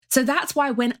So that's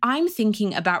why when I'm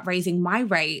thinking about raising my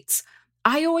rates,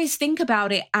 I always think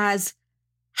about it as,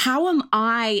 how am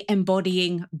I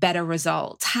embodying better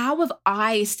results? How have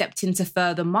I stepped into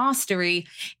further mastery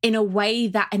in a way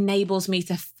that enables me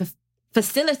to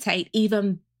facilitate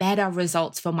even better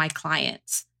results for my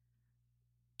clients?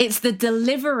 It's the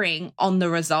delivering on the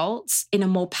results in a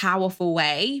more powerful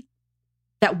way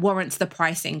that warrants the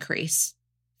price increase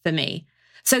for me.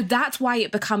 So that's why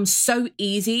it becomes so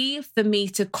easy for me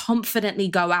to confidently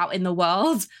go out in the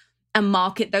world and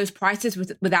market those prices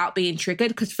without being triggered.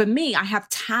 Because for me, I have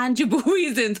tangible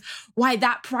reasons why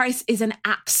that price is an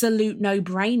absolute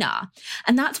no-brainer.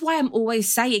 And that's why I'm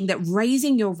always saying that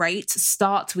raising your rates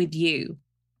starts with you.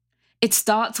 It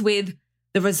starts with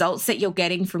the results that you're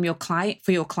getting from your client,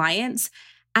 for your clients.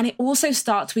 And it also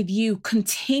starts with you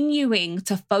continuing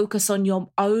to focus on your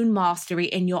own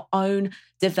mastery and your own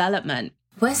development.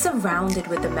 We're surrounded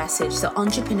with the message that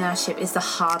entrepreneurship is the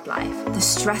hard life, the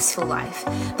stressful life,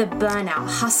 the burnout,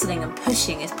 hustling and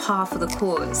pushing is par for the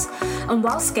cause. And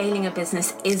while scaling a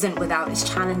business isn't without its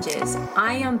challenges,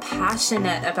 I am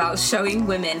passionate about showing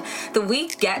women that we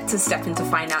get to step into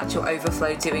financial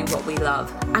overflow doing what we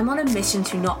love. I'm on a mission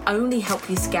to not only help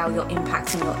you scale your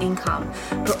impact and your income,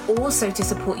 but also to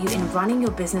support you in running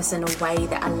your business in a way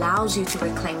that allows you to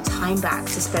reclaim time back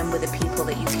to spend with the people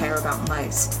that you care about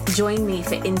most. Join me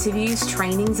for interviews,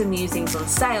 trainings and musings on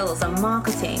sales and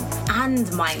marketing and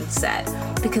mindset,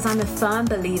 because I'm a firm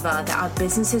believer that our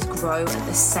businesses grow at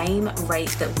the same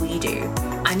rate that we do.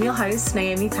 I'm your host,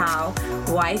 Naomi Powell,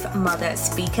 wife, mother,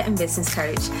 speaker and business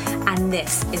coach, and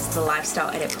this is the Lifestyle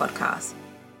Edit Podcast.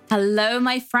 Hello,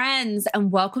 my friends,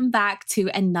 and welcome back to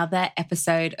another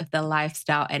episode of the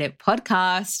Lifestyle Edit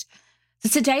Podcast. So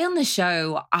today on the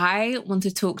show, I want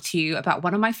to talk to you about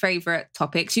one of my favorite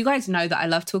topics. You guys know that I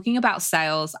love talking about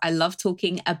sales. I love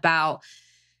talking about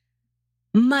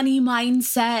money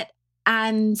mindset.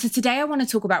 And so today I want to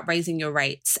talk about raising your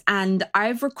rates. And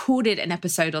I've recorded an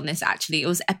episode on this, actually. It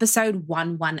was episode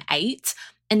 118.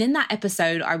 And in that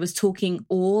episode, I was talking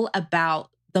all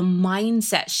about the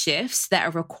mindset shifts that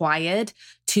are required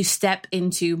to step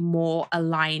into more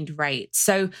aligned rates.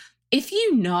 So if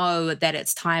you know that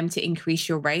it's time to increase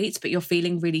your rates, but you're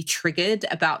feeling really triggered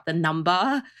about the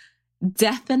number,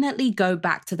 definitely go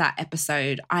back to that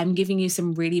episode. I'm giving you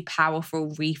some really powerful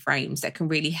reframes that can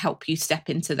really help you step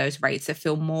into those rates that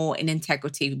feel more in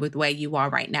integrity with where you are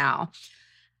right now.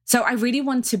 So I really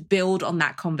want to build on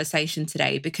that conversation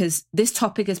today because this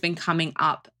topic has been coming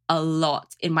up a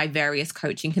lot in my various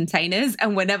coaching containers.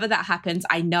 And whenever that happens,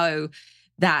 I know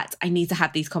that I need to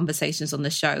have these conversations on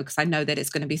the show because I know that it's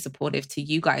going to be supportive to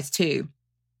you guys too.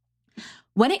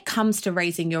 When it comes to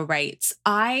raising your rates,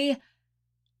 my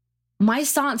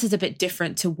stance is a bit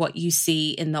different to what you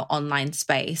see in the online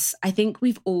space. I think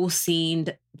we've all seen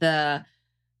the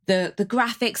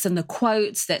graphics and the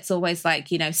quotes that's always like,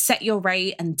 set your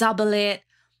rate and double it.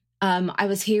 I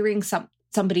was hearing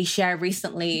somebody share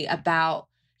recently about,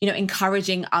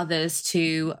 encouraging others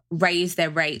to raise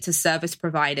their rate to service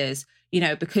providers,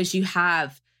 because you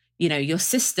have, your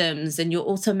systems and your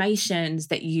automations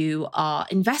that you are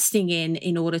investing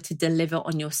in order to deliver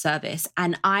on your service.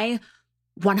 And I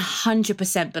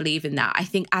 100% believe in that. I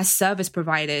think as service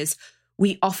providers,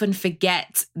 we often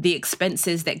forget the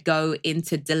expenses that go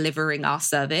into delivering our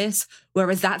service,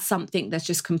 whereas that's something that's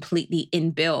just completely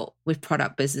inbuilt with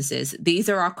product businesses. These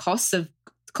are our costs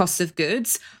of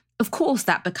goods. Of course,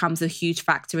 that becomes a huge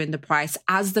factor in the price.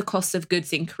 As the cost of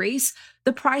goods increase,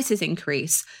 the prices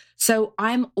increase. So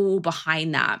I'm all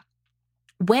behind that.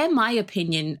 Where my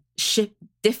opinion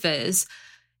differs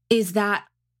is that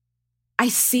I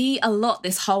see a lot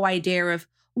this whole idea of,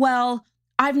 well,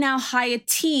 I've now hired a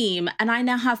team and I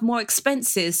now have more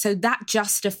expenses. So that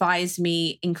justifies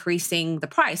me increasing the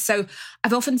price. So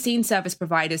I've often seen service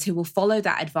providers who will follow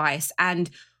that advice and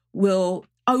will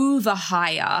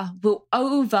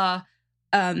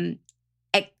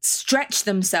stretch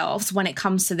themselves when it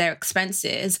comes to their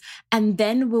expenses, and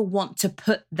then will want to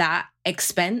put that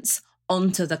expense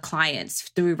onto the clients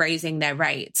through raising their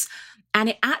rates. And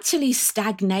it actually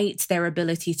stagnates their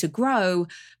ability to grow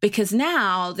because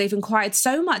now they've incurred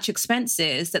so much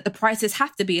expenses that the prices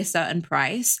have to be a certain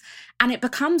price. And it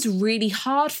becomes really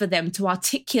hard for them to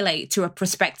articulate to a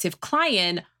prospective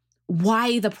client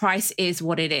why the price is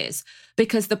what it is,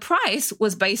 because the price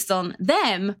was based on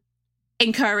them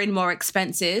incurring more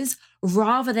expenses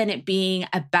rather than it being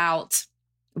about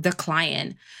the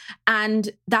client. And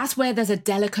that's where there's a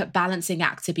delicate balancing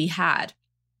act to be had.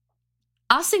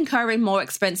 Us incurring more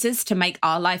expenses to make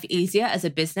our life easier as a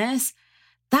business,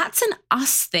 that's an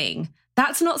us thing.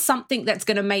 That's not something that's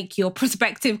going to make your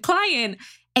prospective client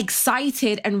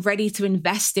excited and ready to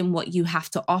invest in what you have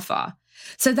to offer.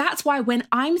 So that's why when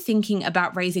I'm thinking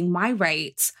about raising my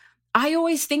rates, I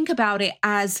always think about it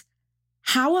as,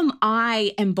 how am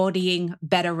I embodying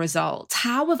better results?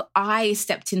 How have I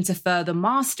stepped into further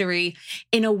mastery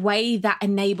in a way that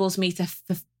enables me to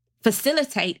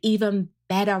facilitate even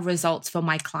better results for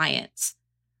my clients?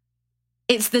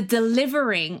 It's the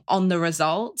delivering on the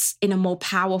results in a more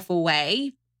powerful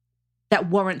way that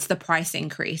warrants the price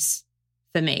increase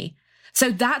for me.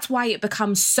 So that's why it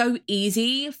becomes so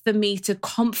easy for me to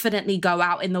confidently go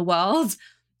out in the world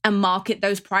and market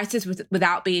those prices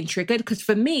without being triggered. Because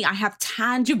for me, I have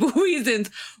tangible reasons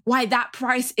why that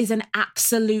price is an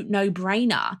absolute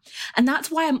no-brainer. And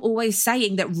that's why I'm always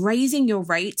saying that raising your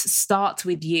rates starts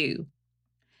with you.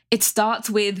 It starts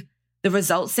with the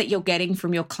results that you're getting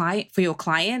from your client, for your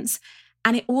clients.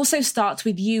 And it also starts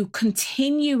with you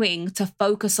continuing to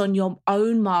focus on your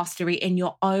own mastery and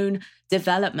your own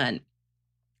development.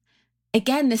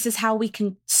 Again, this is how we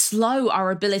can slow our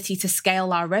ability to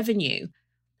scale our revenue.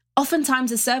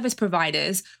 Oftentimes as service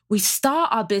providers, we start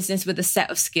our business with a set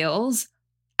of skills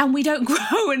and we don't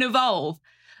grow and evolve.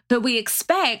 But we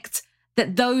expect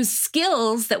that those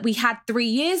skills that we had 3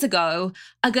 years ago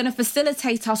are going to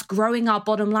facilitate us growing our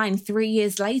bottom line 3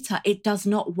 years later. It does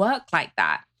not work like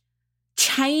that.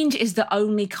 Change is the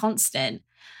only constant.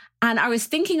 And I was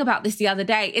thinking about this the other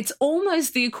day. It's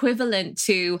almost the equivalent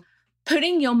to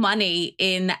putting your money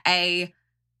in a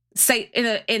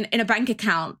bank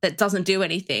account that doesn't do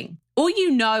anything. All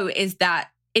you know is that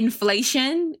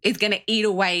inflation is going to eat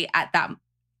away at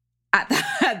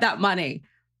that money,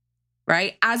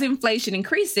 right? As inflation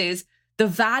increases, the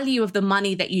value of the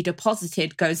money that you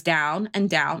deposited goes down and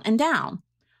down and down.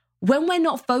 When we're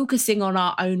not focusing on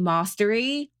our own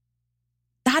mastery,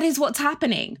 that is what's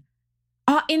happening.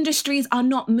 Our industries are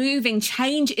not moving.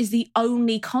 Change is the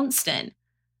only constant.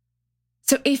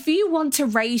 So if you want to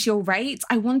raise your rates,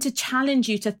 I want to challenge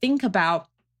you to think about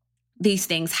these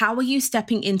things. How are you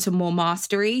stepping into more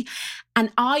mastery?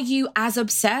 And are you as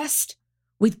obsessed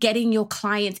with getting your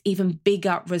clients even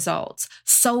bigger results,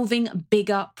 solving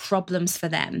bigger problems for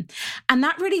them? And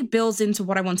that really builds into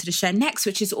what I wanted to share next,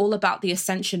 which is all about the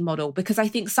ascension model. Because I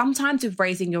think sometimes with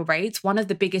raising your rates, one of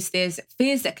the biggest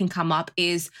fears that can come up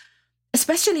is,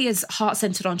 especially as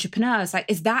heart-centered entrepreneurs, like,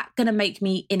 is that going to make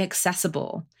me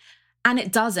inaccessible? And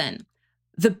it doesn't.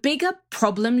 The bigger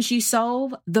problems you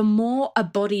solve, the more a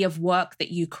body of work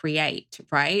that you create,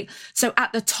 right? So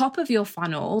at the top of your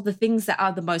funnel, the things that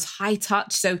are the most high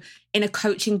touch, so in a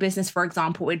coaching business, for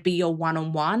example, it would be your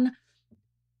one-on-one.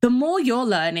 The more you're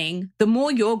learning, the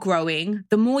more you're growing,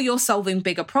 the more you're solving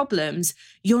bigger problems,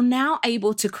 you're now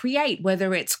able to create,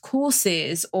 whether it's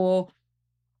courses or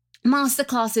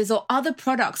masterclasses or other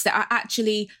products that are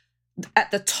actually at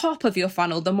the top of your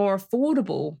funnel, the more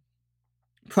affordable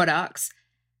products,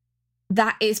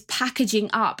 that is packaging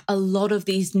up a lot of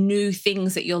these new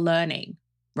things that you're learning,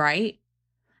 right?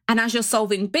 And as you're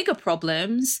solving bigger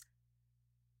problems,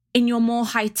 in your more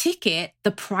high ticket,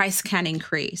 the price can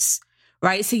increase,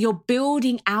 right? So you're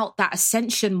building out that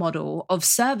ascension model of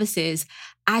services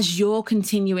as you're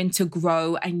continuing to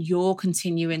grow and you're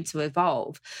continuing to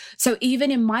evolve. So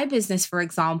even in my business, for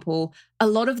example, a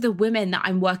lot of the women that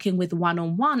I'm working with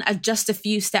one-on-one are just a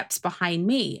few steps behind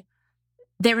me.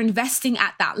 They're investing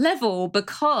at that level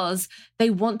because they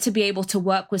want to be able to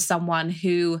work with someone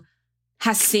who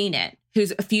has seen it,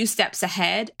 who's a few steps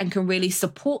ahead and can really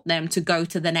support them to go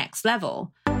to the next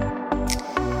level.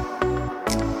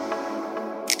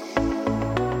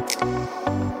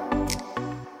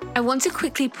 I want to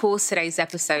quickly pause today's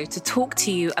episode to talk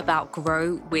to you about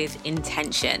Grow with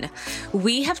Intention.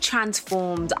 We have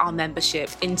transformed our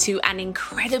membership into an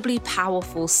incredibly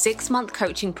powerful 6-month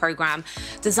coaching program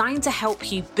designed to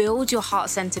help you build your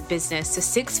heart-centered business to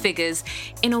 6 figures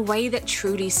in a way that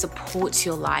truly supports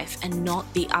your life and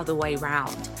not the other way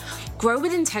around. Grow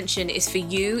with Intention is for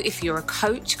you if you're a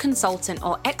coach, consultant,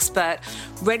 or expert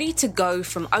ready to go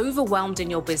from overwhelmed in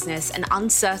your business and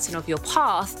uncertain of your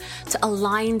path to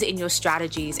aligned in your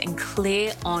strategies and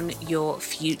clear on your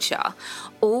future,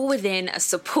 all within a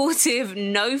supportive,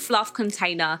 no-fluff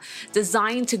container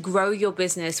designed to grow your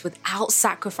business without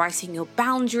sacrificing your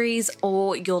boundaries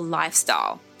or your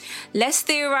lifestyle. Less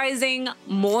theorizing,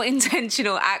 more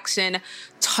intentional action,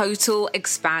 total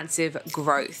expansive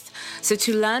growth. So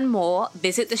to learn more,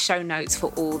 visit the show notes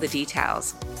for all the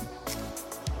details.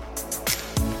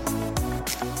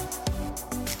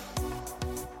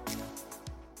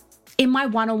 In my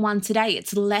one-on-one today,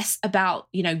 it's less about,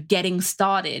 getting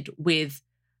started with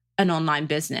an online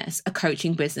business, a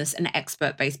coaching business, an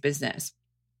expert-based business.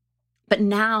 But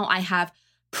now I have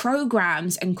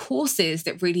programs and courses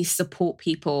that really support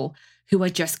people who are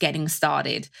just getting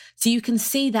started. So you can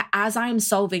see that as I am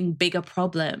solving bigger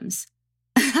problems,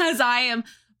 as I am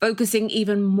focusing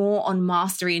even more on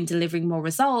mastery and delivering more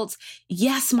results,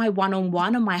 yes, my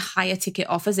one-on-one and my higher ticket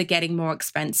offers are getting more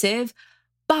expensive,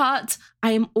 but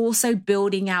I am also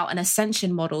building out an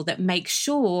ascension model that makes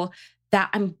sure that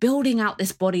I'm building out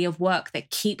this body of work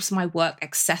that keeps my work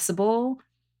accessible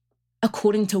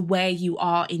according to where you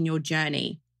are in your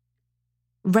journey.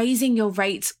 Raising your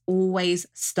rates always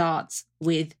starts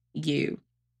with you.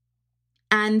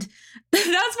 And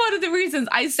that's one of the reasons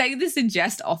I say this in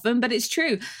jest often, but it's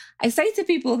true. I say to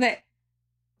people that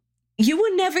you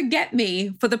will never get me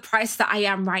for the price that I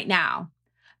am right now,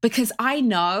 because I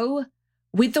know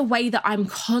with the way that I'm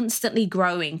constantly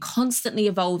growing, constantly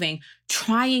evolving,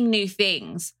 trying new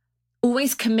things,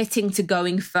 always committing to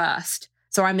going first.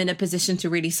 So I'm in a position to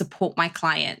really support my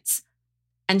clients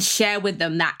and share with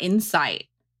them that insight.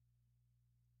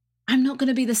 I'm not going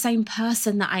to be the same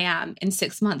person that I am in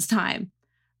 6 months' time.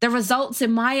 The results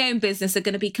in my own business are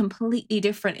going to be completely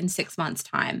different in 6 months'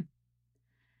 time.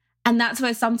 And that's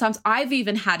where sometimes I've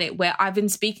even had it where I've been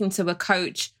speaking to a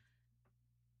coach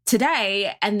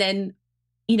today and then,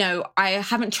 I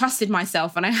haven't trusted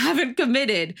myself and I haven't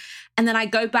committed. And then I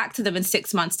go back to them in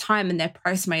 6 months' time and their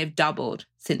price may have doubled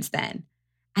since then.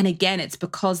 And again, it's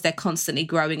because they're constantly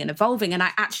growing and evolving. And I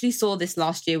actually saw this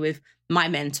last year with my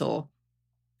mentor.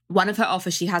 One of her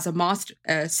offers, she has a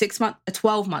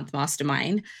 12-month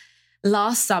mastermind.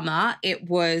 Last summer, it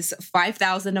was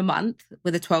 $5,000 a month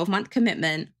with a 12-month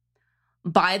commitment.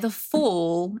 By the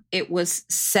fall, it was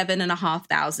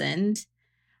 $7,500.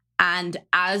 And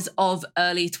as of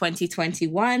early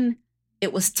 2021,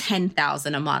 it was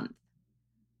 $10,000 a month.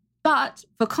 But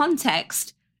for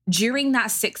context, during that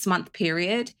 6-month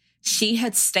period, she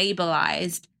had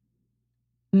stabilized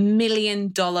 $1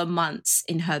 million months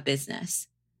in her business.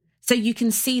 So you can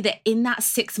see that in that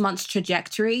 6 months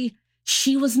trajectory,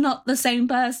 she was not the same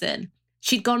person.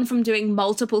 She'd gone from doing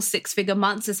multiple 6-figure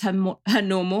months as her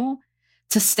normal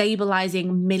to stabilizing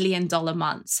 $1 million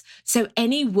months. So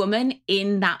any woman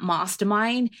in that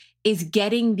mastermind is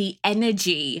getting the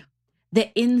energy,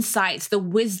 the insights, the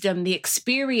wisdom, the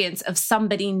experience of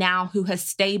somebody now who has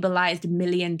stabilized $1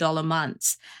 million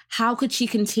months. How could she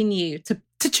continue to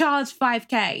charge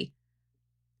 $5,000?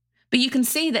 But you can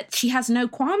see that she has no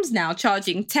qualms now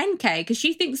charging $10,000 because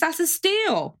she thinks that's a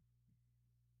steal.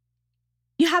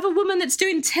 You have a woman that's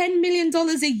doing $10 million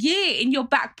a year in your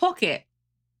back pocket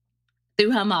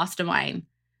through her mastermind.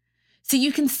 So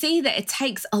you can see that it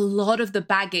takes a lot of the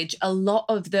baggage, a lot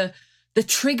of the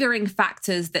triggering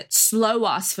factors that slow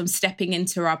us from stepping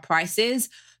into our prices,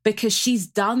 because she's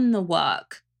done the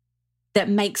work that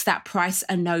makes that price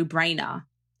a no-brainer.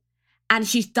 And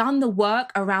she's done the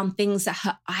work around things that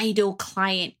her ideal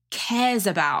client cares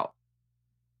about.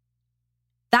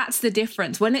 That's the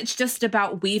difference. When it's just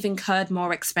about we've incurred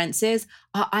more expenses,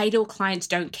 our ideal clients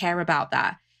don't care about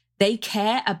that. They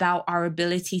care about our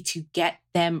ability to get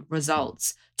them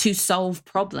results, to solve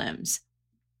problems,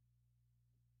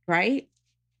 right?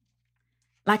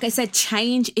 Like I said,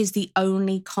 change is the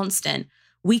only constant.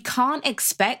 We can't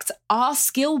expect our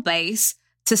skill base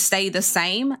to stay the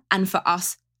same and for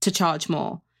us to charge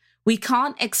more. We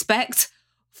can't expect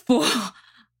for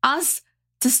us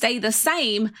to stay the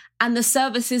same and the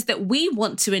services that we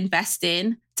want to invest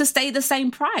in to stay the same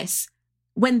price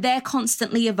when they're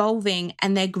constantly evolving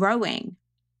and they're growing.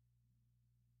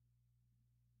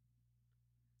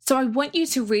 So I want you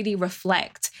to really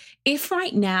reflect. If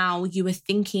right now you are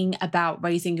thinking about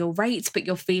raising your rates, but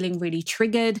you're feeling really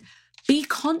triggered, be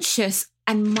conscious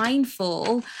and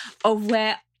mindful of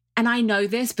where, and I know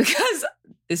this because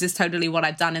this is totally what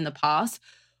I've done in the past,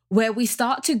 where we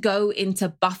start to go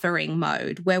into buffering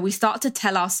mode, where we start to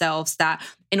tell ourselves that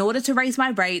in order to raise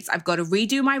my rates, I've got to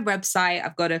redo my website,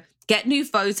 I've got to get new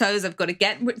photos, I've got to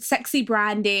get sexy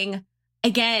branding.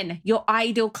 Again, your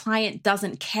ideal client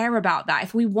doesn't care about that.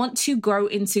 If we want to grow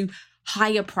into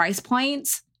higher price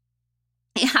points,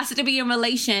 it has to be in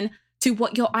relation to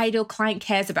what your ideal client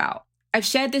cares about. I've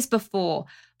shared this before,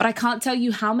 but I can't tell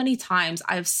you how many times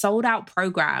I've sold out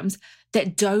programs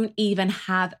that don't even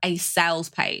have a sales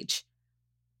page.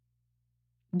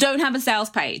 Don't have a sales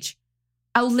page.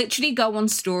 I'll literally go on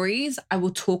stories. I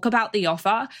will talk about the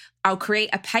offer. I'll create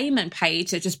a payment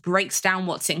page that just breaks down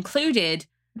what's included.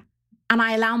 And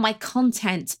I allow my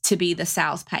content to be the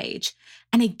sales page.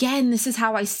 And again, this is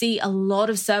how I see a lot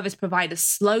of service providers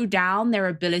slow down their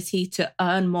ability to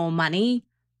earn more money,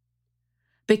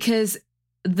 because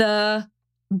the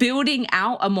building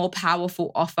out a more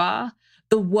powerful offer,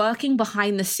 The working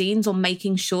behind the scenes on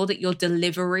making sure that your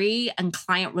delivery and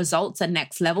client results are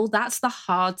next level, that's the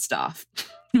hard stuff,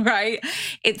 right?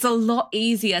 It's a lot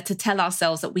easier to tell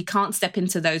ourselves that we can't step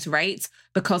into those rates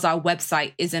because our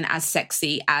website isn't as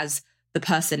sexy as the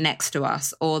person next to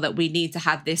us, or that we need to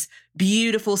have this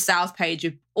beautiful sales page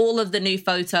of all of the new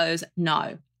photos.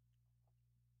 No,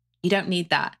 you don't need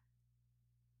that.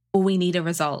 All we need are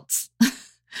results.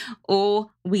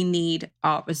 All we need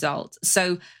are results.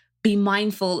 So be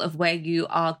mindful of where you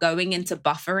are going into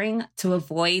buffering to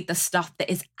avoid the stuff that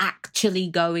is actually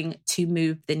going to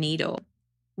move the needle.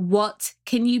 What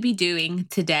can you be doing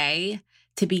today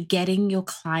to be getting your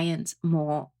clients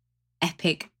more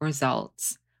epic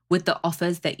results with the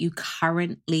offers that you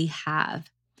currently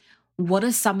have? What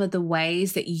are some of the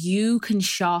ways that you can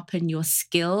sharpen your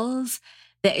skills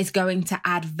that is going to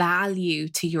add value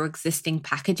to your existing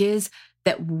packages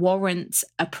that warrants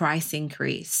a price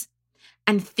increase?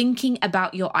 And thinking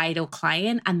about your ideal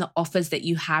client and the offers that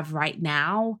you have right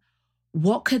now,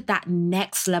 what could that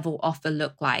next level offer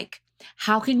look like?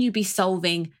 How can you be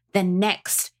solving the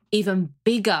next, even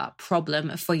bigger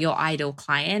problem for your ideal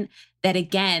client that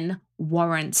again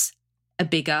warrants a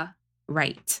bigger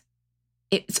rate?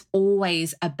 It's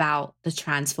always about the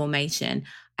transformation.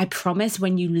 I promise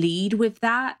when you lead with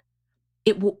that,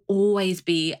 it will always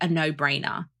be a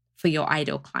no-brainer for your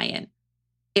ideal client.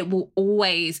 It will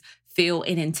always feel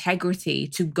in integrity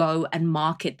to go and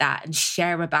market that and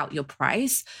share about your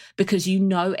price because you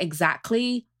know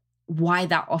exactly why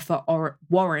that offer or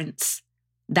warrants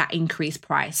that increased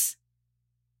price.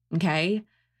 Okay?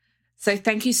 So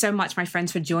thank you so much, my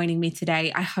friends, for joining me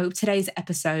today. I hope today's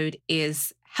episode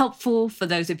is helpful for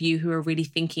those of you who are really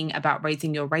thinking about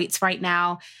raising your rates right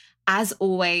now. As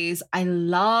always, I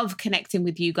love connecting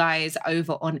with you guys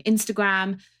over on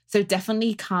Instagram. So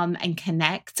definitely come and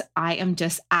connect. I am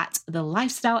just at The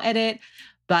Lifestyle Edit,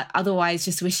 but otherwise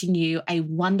just wishing you a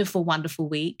wonderful, wonderful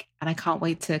week. And I can't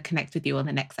wait to connect with you on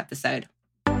the next episode.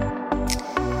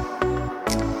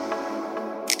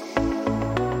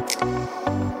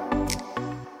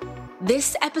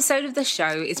 This episode of the show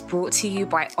is brought to you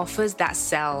by Offers That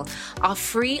Sell, our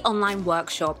free online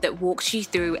workshop that walks you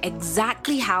through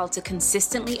exactly how to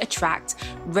consistently attract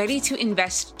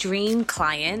ready-to-invest dream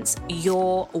clients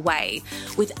your way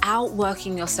without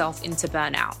working yourself into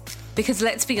burnout. Because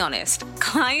let's be honest,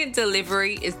 client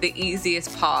delivery is the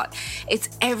easiest part. It's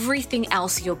everything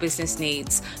else your business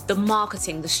needs: the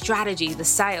marketing, the strategy, the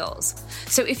sales.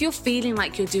 So if you're feeling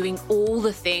like you're doing all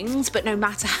the things, but no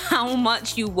matter how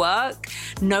much you work,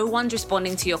 no one's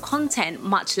responding to your content,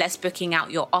 much less booking out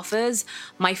your offers,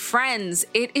 my friends,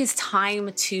 it is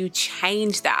time to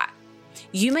change that.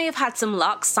 You may have had some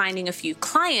luck signing a few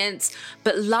clients,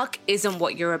 but luck isn't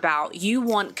what you're about. You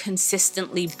want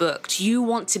consistently booked. You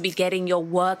want to be getting your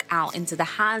work out into the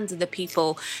hands of the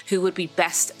people who would be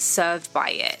best served by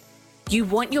it. You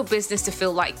want your business to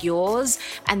feel like yours,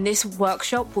 and this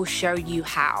workshop will show you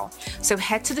how. So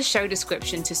head to the show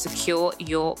description to secure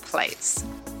your place.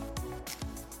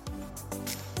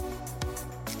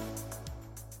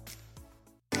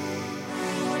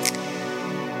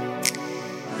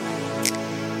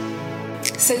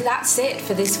 So that's it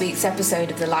for this week's episode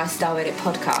of the Lifestyle Edit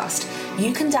podcast.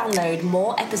 You can download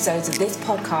more episodes of this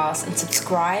podcast and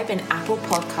subscribe in Apple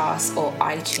Podcasts or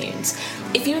iTunes.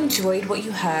 If you enjoyed what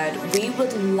you heard, we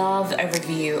would love a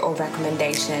review or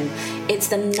recommendation. It's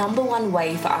the number one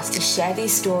way for us to share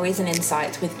these stories and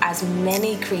insights with as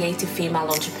many creative female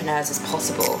entrepreneurs as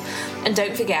possible. And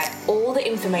don't forget, all the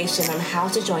information on how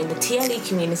to join the TLE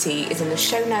community is in the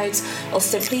show notes, or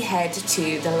simply head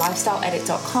to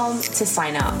thelifestyleedit.com to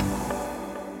sign up.